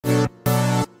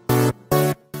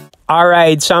All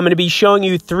right, so I'm going to be showing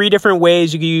you 3 different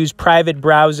ways you can use private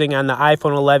browsing on the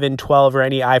iPhone 11, 12, or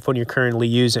any iPhone you're currently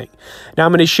using. Now,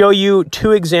 I'm going to show you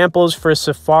 2 examples for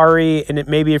Safari, and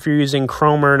maybe if you're using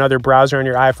Chrome or another browser on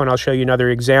your iPhone, I'll show you another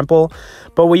example.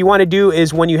 But what you want to do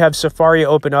is when you have Safari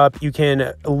open up, you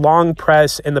can long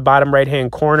press in the bottom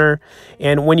right-hand corner,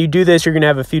 and when you do this, you're going to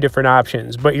have a few different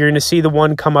options. But you're going to see the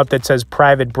one come up that says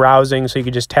private browsing, so you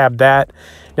can just tap that.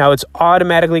 Now, it's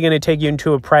automatically going to take you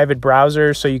into a private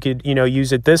browser, so you could,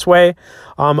 use it this way.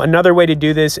 Another way to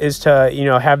do this is to,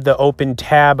 have the open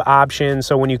tab option.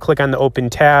 So when you click on the open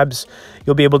tabs,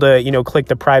 you'll be able to, click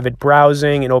the private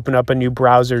browsing and open up a new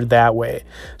browser that way.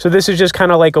 So this is just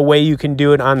kind of like a way you can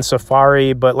do it on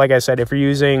Safari. But like I said, if you're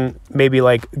using maybe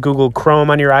like Google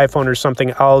Chrome on your iPhone or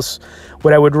something else,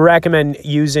 what I would recommend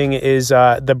using is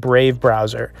the Brave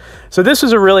browser. So this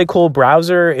is a really cool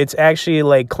browser. It's actually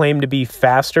like claimed to be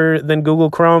faster than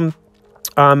Google Chrome,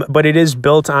 but it is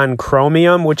built on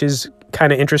Chromium, which is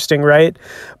kind of interesting, right?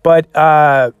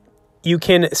 But you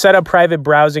can set up private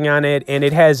browsing on it, and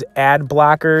it has ad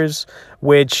blockers,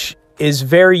 which is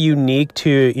very unique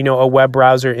to, a web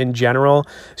browser in general.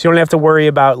 So you don't have to worry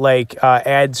about like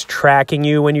ads tracking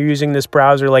you when you're using this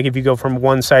browser. Like if you go from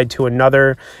one site to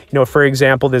another, for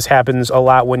example, this happens a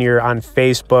lot when you're on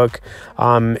Facebook.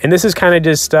 And this is kind of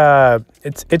just,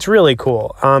 it's really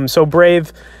cool. So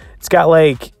Brave, it's got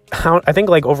like, I think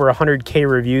like over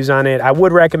 100K reviews on it. I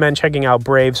would recommend checking out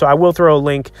Brave. So I will throw a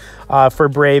link for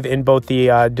Brave in both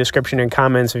the description and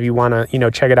comments if you want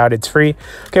to, check it out. It's free.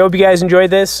 Okay, hope you guys enjoyed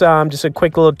this. Just a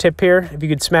quick little tip here. If you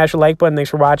could smash the like button. Thanks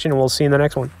for watching, and we'll see you in the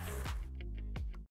next one.